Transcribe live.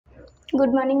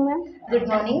Good morning, ma'am. Good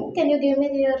morning. Can you give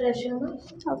me your resume?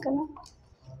 Okay, ma'am.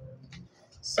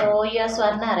 So you are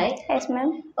Swarna, right? Yes,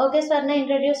 ma'am. Okay, Swarna,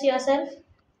 introduce yourself.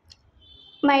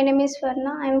 My name is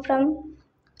Swarna. I'm from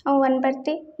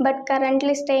Vanparthi, but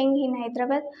currently staying in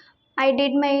Hyderabad. I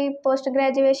did my post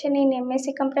graduation in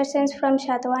MNC Computer Science from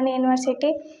Shatavani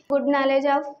University. Good knowledge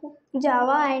of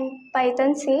Java and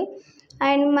Python C,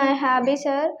 and my hobbies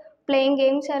are playing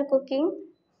games or cooking.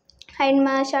 And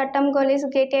my short-term goal is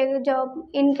get a job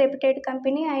in reputed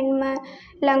company, and my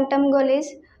long-term goal is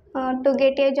to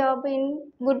get a job in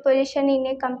good position in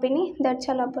a company. That's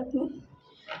all about me.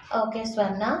 Okay,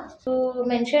 Swarna. You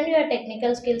mentioned your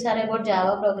technical skills are about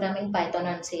Java programming, Python,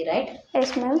 and C, right?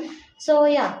 Yes, ma'am. So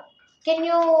yeah, can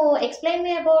you explain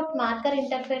me about marker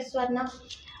interface, Swarna?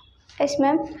 Yes,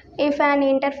 ma'am. If an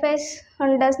interface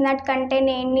does not contain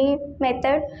any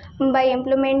method, by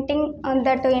implementing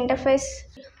that interface,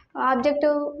 object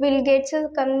will get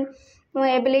some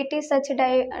ability. Such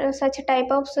type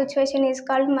of situation is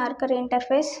called marker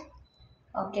interface.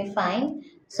 Okay, fine.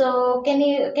 So can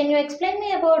you explain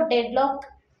me about deadlock?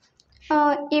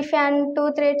 If and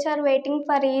two threads are waiting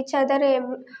for each other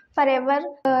forever,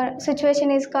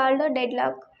 situation is called a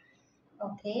deadlock.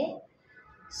 Okay.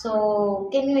 So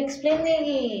can you explain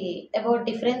me about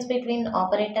difference between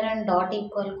operator and dot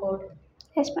equal code?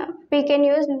 Yes, ma'am. We can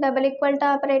use double equal to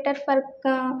operator for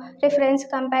reference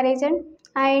comparison,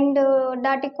 and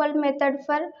dot equal method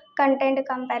for content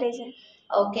comparison.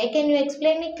 Okay, can you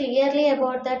explain me clearly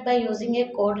about that by using a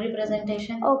code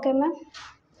representation? Okay, ma'am.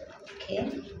 Okay,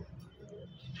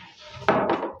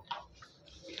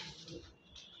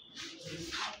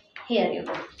 here you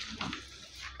go.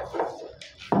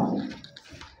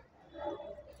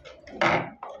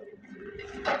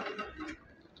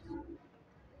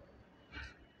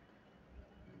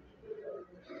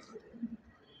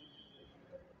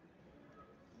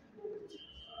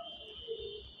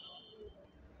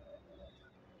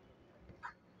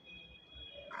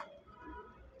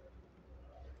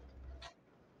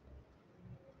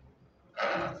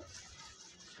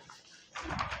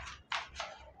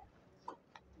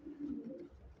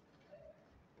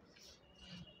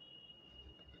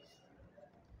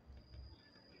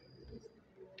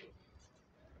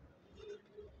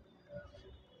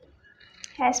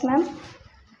 Yes, ma'am.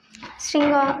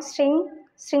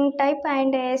 String type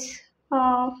and s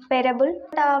variable.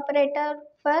 The operator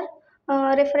for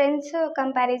reference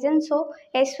comparison. So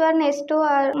s1 s2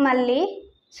 are malli.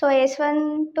 So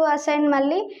s1 to assign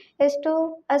malli,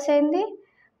 s2 assign the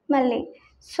malli.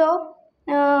 So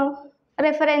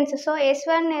reference. So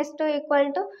s1 s2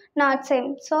 equal to not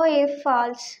same. So if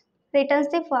false, returns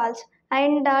the false,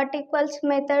 and dot equals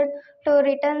method to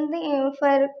return the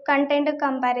for content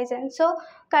comparison. So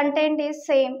content is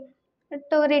same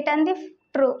to return the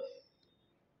true.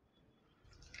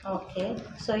 Okay,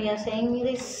 so you are saying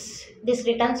this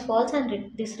returns false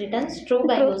and this returns true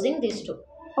by True. using these two,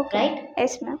 Okay. right?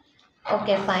 Yes, ma'am.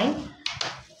 Okay, fine.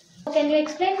 Can you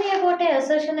explain me about a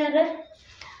assertion error?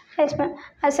 Yes, ma'am.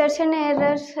 Assertion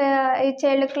errors is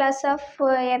child class of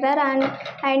error,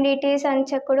 and it is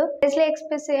unchecked.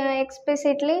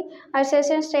 Explicitly,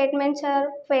 assertion statements are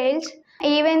fails,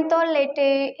 even though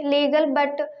legal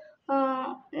but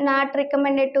not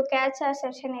recommended to catch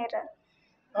assertion error.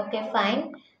 Okay,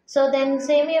 fine. So then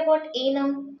say me about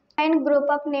enum. And group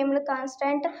of named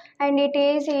constant, and it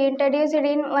is introduced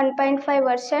in 1.5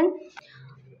 version.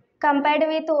 Compared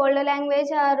with old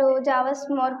language or Java is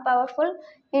more powerful.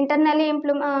 Internally,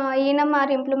 enum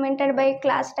are implemented by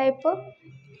class type.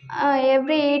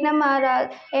 Every enum or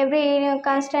every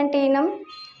constant enum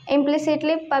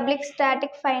implicitly public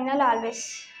static final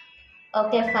always.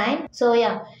 Okay, fine. So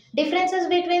yeah, differences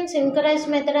between synchronized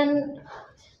method and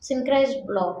synchronized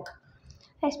block.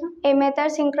 Yes, ma'am. A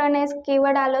method synchronized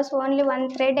keyword allows only one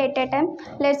thread at a time.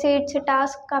 Let's say its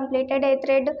task completed. A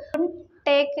thread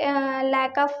take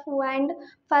lack of and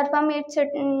perform its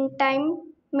time.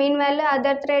 Meanwhile,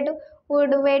 other thread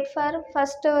would wait for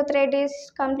first thread is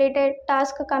completed,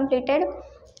 task completed,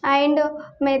 and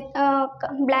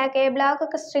black a block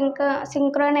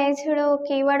synchronized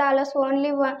keyword allows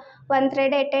only one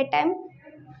thread at a time.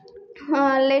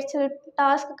 Let's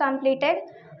task completed.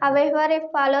 However, it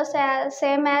follows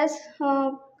same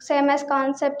as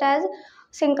concept as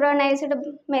synchronized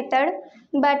method,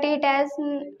 but it has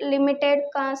limited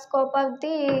scope of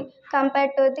the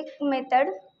compared to the method.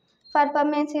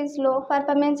 Performance is low,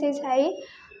 performance is high,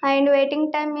 and waiting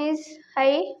time is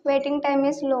high, waiting time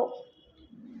is low.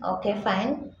 Okay,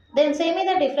 fine. Then say me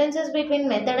the differences between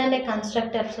method and a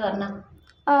constructor, Swarna.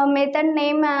 Method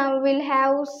name will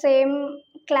have same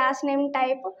class name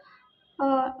type.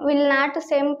 will not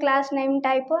same class name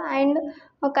type, and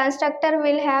constructor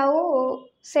will have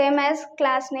same as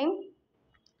class name.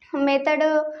 Method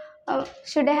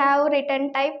should have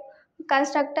return type.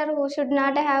 Constructor who should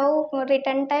not have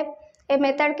return type. A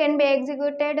method can be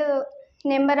executed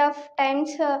number of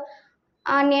times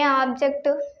on a object.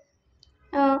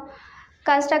 uh,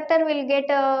 Constructor will get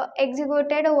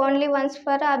executed only once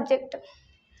for object.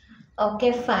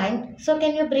 Okay, fine. So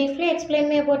can you briefly explain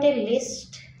me about a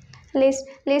list? List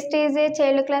is a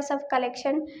child class of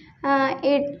collection.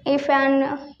 If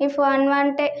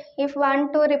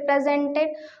want to represent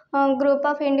a group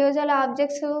of individual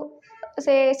objects who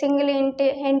say single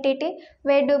entity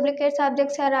where duplicates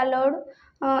objects are allowed,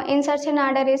 insertion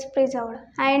order is preserved.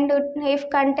 And if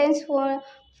contains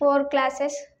four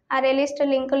classes: array list,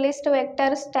 linked list,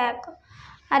 vector, stack.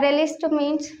 Array list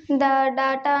means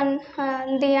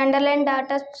the underlying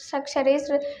data structure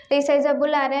is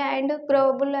resizable array and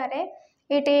growable array.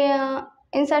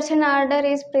 Insertion order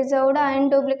is preserved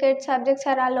and duplicate subjects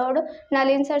are allowed. Null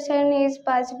insertion is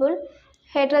possible.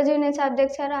 Heterogeneous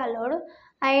subjects are allowed.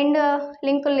 And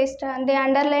linked list. The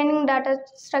underlying data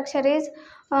structure is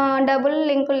double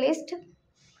linked list.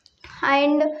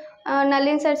 And null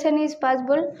insertion is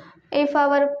possible if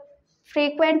our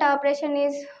frequent operation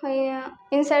is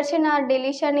insertion or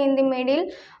deletion in the middle,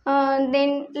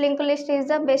 then linked list is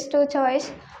the best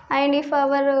choice. And if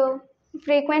our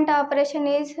frequent operation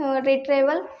is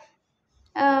retrieval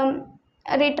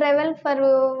for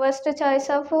worst choice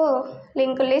of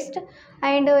linked list.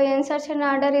 And insertion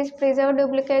order is preserved,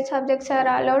 duplicate subjects are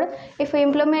allowed. If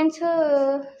implements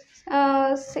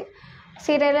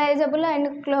serializable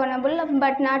and clonable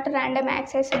but not random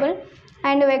accessible.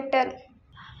 And vector,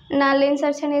 null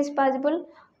insertion is possible,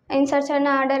 insertion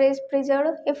order is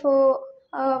preserved if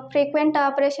frequent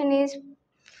operation is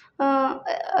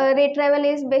retrieval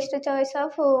is best choice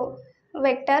of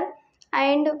vector.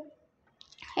 And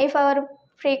if our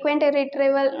frequent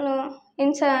retrieval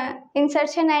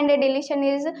insertion and deletion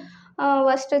is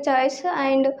worst choice.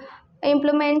 And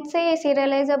implements a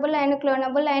serializable and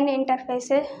clonable and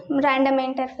interfaces, random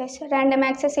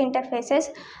access interfaces.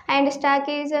 And stack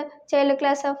is a child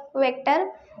class of vector.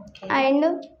 Okay.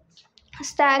 And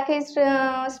stack is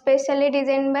specially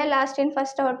designed by last in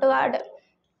first out to order.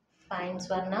 Fine,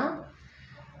 Swarna.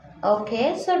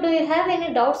 Okay, so do you have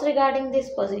any doubts regarding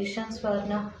these positions,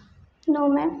 Swarna? No,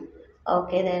 ma'am.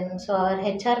 Okay, then. So our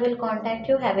HR will contact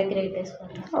you. Have a great day,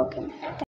 Swarna. Okay.